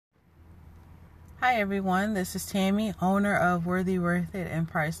Hi everyone, this is Tammy, owner of Worthy, Worth It, and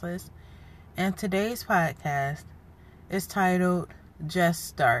Priceless, and today's podcast is titled Just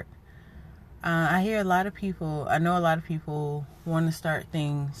Start. I know a lot of people want to start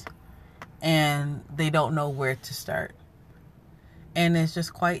things and they don't know where to start. And it's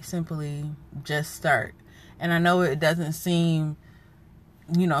just quite simply, just start. And I know it doesn't seem,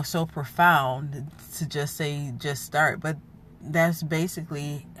 so profound to just say, just start, but that's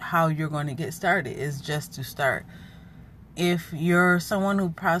basically how you're going to get started, is just to start. If you're someone who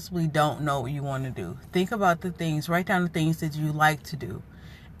possibly don't know what you want to do, think about write down the things that you like to do,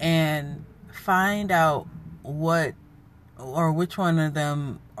 and find out what or which one of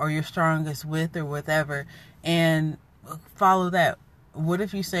them are you're strongest with or whatever, and follow that. What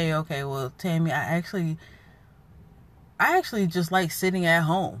if you say, okay, well, Tammy, I actually just like sitting at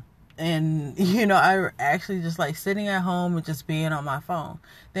home. And, I actually just like sitting at home and just being on my phone.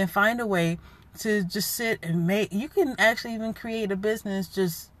 Then find a way to just sit and you can actually even create a business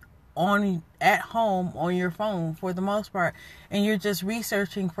just at home on your phone for the most part. And you're just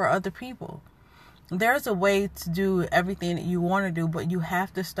researching for other people. There's a way to do everything that you want to do, but you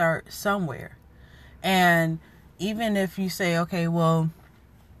have to start somewhere. And even if you say, okay, well,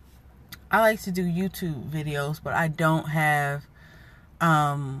 I like to do YouTube videos, but I don't have,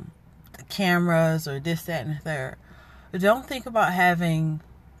 cameras or this, that, and the third. Don't think about having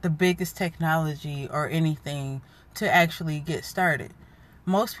the biggest technology or anything to actually get started.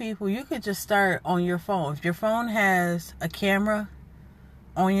 Most people, you could just start on your phone. If your phone has a camera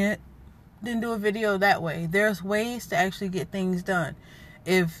on it, then do a video that way. There's ways to actually get things done.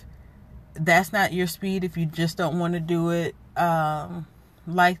 If that's not your speed, if you just don't want to do it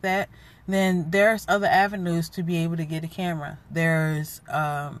like that, then there's other avenues to be able to get a camera. There's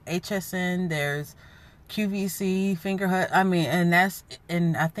HSN, there's QVC, Fingerhut.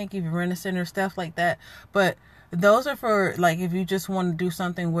 And I think if you're in a center, stuff like that. But those are for, like, if you just want to do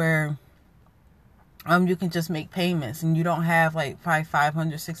something where you can just make payments and you don't have like $500,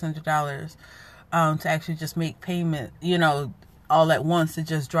 $600 to actually just make payment, all at once, to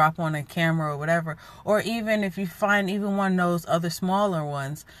just drop on a camera or whatever. Or even if you find even one of those other smaller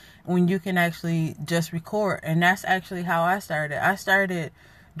ones when you can actually just record. And that's actually how I started. I started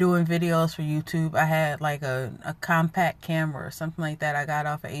doing videos for YouTube. I had like a compact camera or something like that I got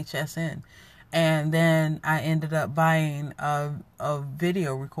off of HSN. And then I ended up buying a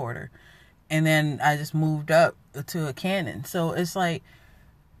video recorder. And then I just moved up to a Canon. So it's like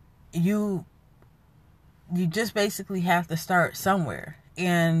you just basically have to start somewhere.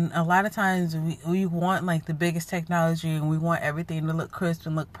 And a lot of times we want like the biggest technology and we want everything to look crisp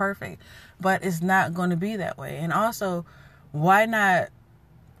and look perfect, but it's not going to be that way. And also, why not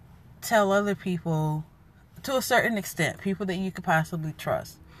tell other people, to a certain extent, people that you could possibly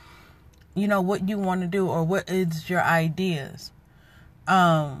trust, what you want to do or what is your ideas.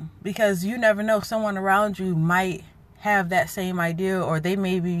 Because you never know, someone around you might have that same idea, or they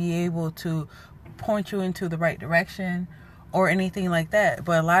may be able to point you into the right direction or anything like that.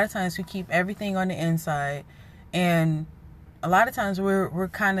 But a lot of times we keep everything on the inside, and a lot of times we're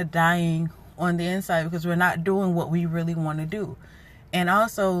kind of dying on the inside because we're not doing what we really want to do. And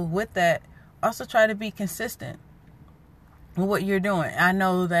also with that, also try to be consistent with what you're doing. I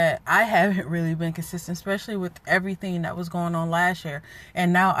know that I haven't really been consistent, especially with everything that was going on last year.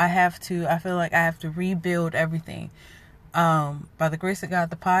 And now I feel like I have to rebuild everything. By the grace of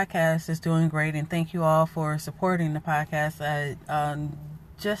God, the podcast is doing great, and thank you all for supporting the podcast. I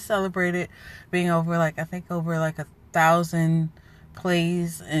just celebrated being over 1,000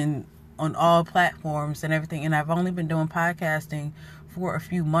 plays and on all platforms and everything. And I've only been doing podcasting for a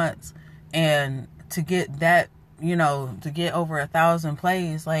few months, and to get that, to get over 1,000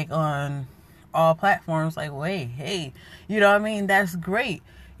 plays, like on all platforms, like, wait, hey, that's great,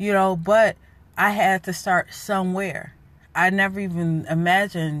 but I had to start somewhere. I never even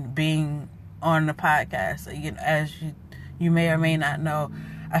imagined being on the podcast. As you may or may not know,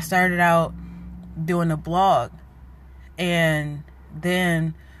 I started out doing a blog, and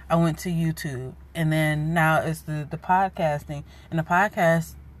then I went to YouTube, and then now it's the podcasting. And the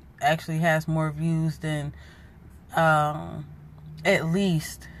podcast actually has more views than at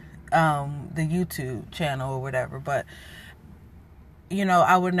least the YouTube channel or whatever. But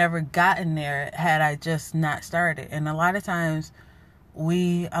I would never gotten there had I just not started. And a lot of times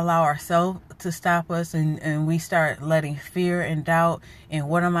we allow ourselves to stop us, and we start letting fear and doubt and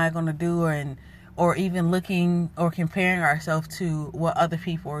what am I going to do, or even looking or comparing ourselves to what other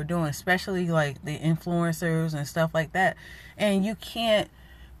people are doing, especially like the influencers and stuff like that. And you can't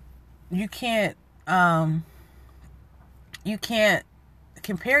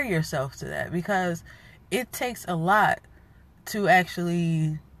compare yourself to that, because it takes a lot to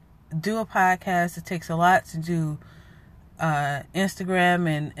actually do a podcast. It takes a lot to do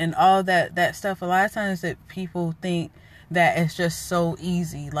Instagram and all that stuff. A lot of times that people think that it's just so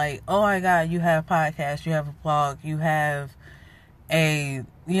easy. Like, oh my God, you have a podcast, you have a blog, you have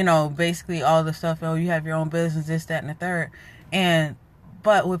basically all the stuff. Oh, you have your own business, this, that, and the third.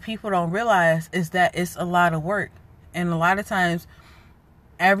 But what people don't realize is that it's a lot of work. And a lot of times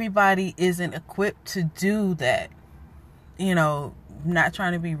everybody isn't equipped to do that. Not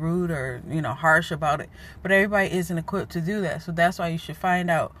trying to be rude or, harsh about it, but everybody isn't equipped to do that. So that's why you should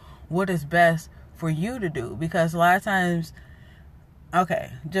find out what is best for you to do. Because a lot of times,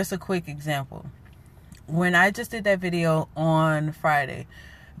 okay, just a quick example. When I just did that video on Friday,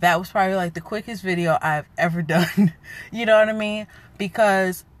 that was probably like the quickest video I've ever done. You know what I mean?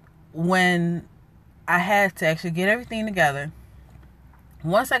 Because when I had to actually get everything together,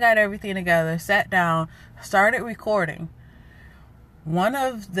 once I got everything together, sat down, started recording, one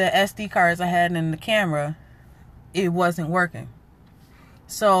of the SD cards I had in the camera, it wasn't working.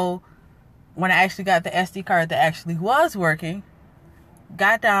 So when I actually got the SD card that actually was working,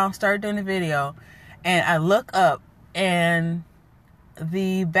 got down, started doing the video, and I look up and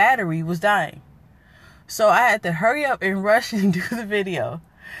the battery was dying. So I had to hurry up and rush and do the video.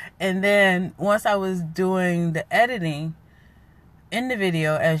 And then once I was doing the editing in the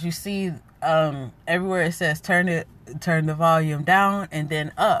video, as you see, everywhere it says turn the volume down and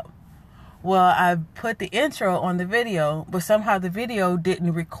then up. Well, I put the intro on the video, but somehow the video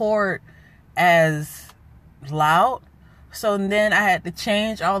didn't record as loud. So then I had to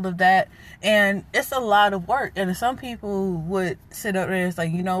change all of that, and it's a lot of work. And some people would sit up there and it's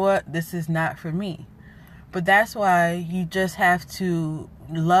like, you know what, this is not for me. But that's why you just have to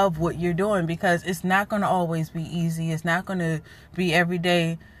love what you're doing, because it's not going to always be easy. It's not going to be every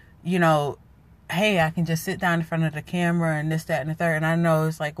day, hey, I can just sit down in front of the camera and this, that, and the third. And I know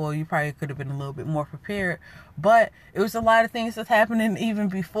it's like, well, you probably could have been a little bit more prepared. But it was a lot of things that's happening even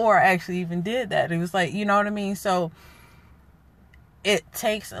before I actually even did that. It was like, you know what I mean? So it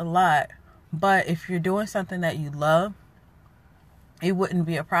takes a lot. But if you're doing something that you love, it wouldn't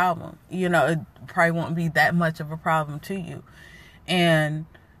be a problem. It probably won't be that much of a problem to you. And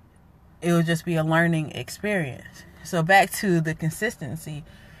it will just be a learning experience. So back to the consistency.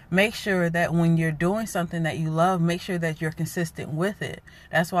 Make sure that when you're doing something that you love, make sure that you're consistent with it.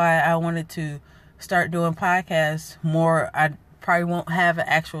 That's why I wanted to start doing podcasts more. I probably won't have an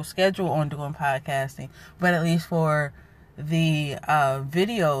actual schedule on doing podcasting, but at least for the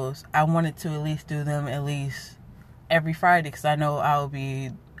videos, I wanted to at least do them at least every Friday, because I know I'll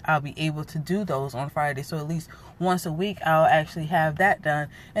be able to do those on Friday. So at least once a week, I'll actually have that done.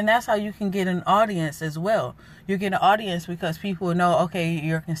 And that's how you can get an audience as well. You get an audience because people know, okay,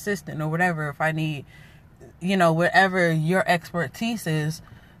 you're consistent or whatever. If I need, whatever your expertise is,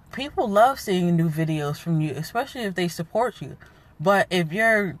 people love seeing new videos from you, especially if they support you. But if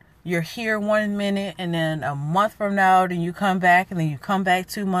you're here 1 minute and then a month from now, then you come back, and then you come back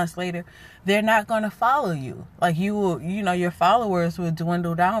 2 months later, they're not going to follow you. Like, you will, your followers will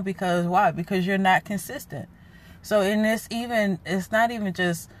dwindle down. Because why? Because you're not consistent. So it's not even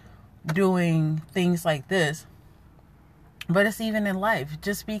just doing things like this, but it's even in life.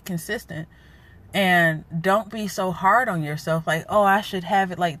 Just be consistent, and don't be so hard on yourself. Like, oh, I should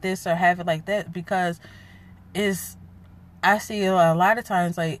have it like this or have it like that, because I see a lot of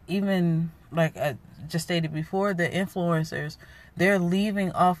times, like, even like I just stated before, the influencers, they're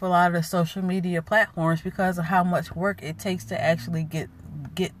leaving off a lot of social media platforms because of how much work it takes to actually get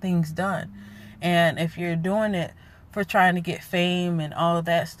things done. And if you're doing it for trying to get fame and all of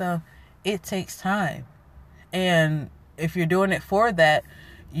that stuff, it takes time. And if you're doing it for that,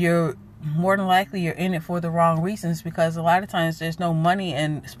 you're more than likely you're in it for the wrong reasons, because a lot of times there's no money,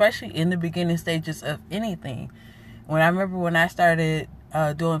 and especially in the beginning stages of anything. When I started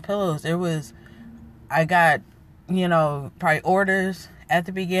doing pillows, I got, probably orders at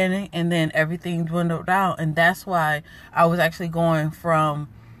the beginning, and then everything dwindled down. And that's why I was actually going from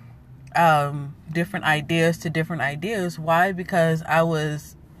different ideas to different ideas. Why? Because I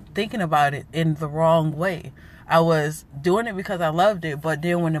was thinking about it in the wrong way. I was doing it because I loved it, but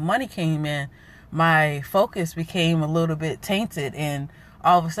then when the money came in, my focus became a little bit tainted, and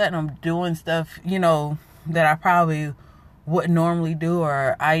all of a sudden I'm doing stuff, that I probably wouldn't normally do,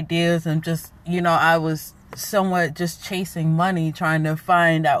 or ideas, and just, I was somewhat just chasing money, trying to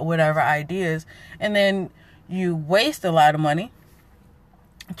find out whatever ideas, and then you waste a lot of money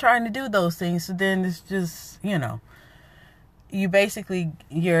trying to do those things. So then it's just, you're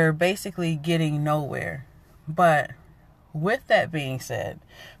basically getting nowhere. But with that being said,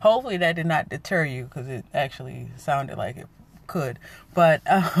 hopefully that did not deter you, because it actually sounded like it could. But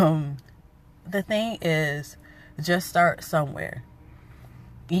the thing is, just start somewhere.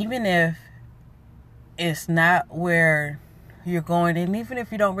 Even if it's not where you're going, and even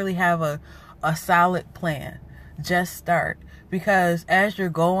if you don't really have a solid plan, just start. Because as you're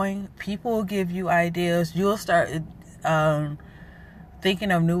going, people will give you ideas. You'll start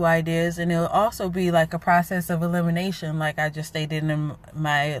thinking of new ideas, and it'll also be like a process of elimination, like I just stated in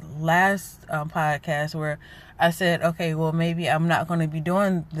my last podcast, where I said, okay, well, maybe I'm not going to be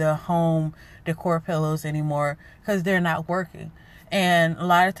doing the home decor pillows anymore because they're not working. And a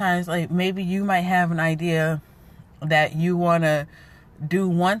lot of times, like, maybe you might have an idea that you want to do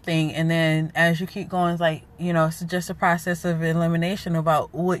one thing, and then as you keep going, it's like, you know, it's just a process of elimination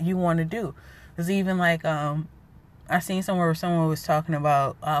about what you want to do. Because even like I seen somewhere where someone was talking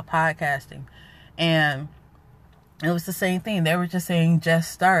about podcasting, and it was the same thing. They were just saying,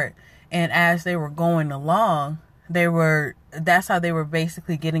 just start. And as they were going along, that's how they were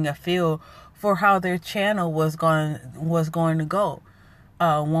basically getting a feel for how their channel was going to go,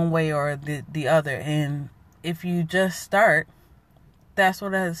 one way or the other. And if you just start, that's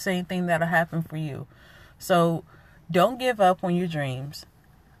the same thing that'll happen for you. So don't give up on your dreams.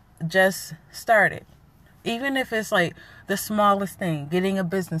 Just start it. Even if it's like the smallest thing, getting a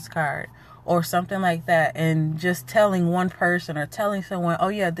business card or something like that, and just telling one person or telling someone, oh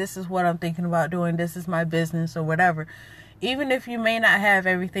yeah, this is what I'm thinking about doing, this is my business or whatever. Even if you may not have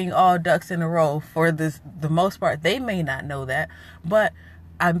everything all ducks in a row, for the most part, they may not know that, but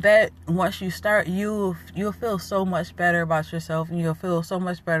I bet once you start, you'll feel so much better about yourself, and you'll feel so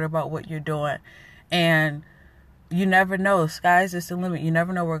much better about what you're doing. And you never know. Sky's just the limit. You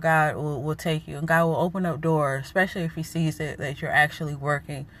never know where God will take you. And God will open up doors, especially if he sees it that you're actually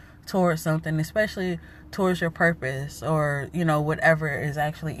working towards something, especially towards your purpose, or, you know, whatever is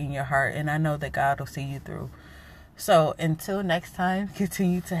actually in your heart. And I know that God will see you through. So until next time,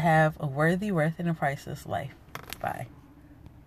 continue to have a worthy, worth, and a priceless life. Bye.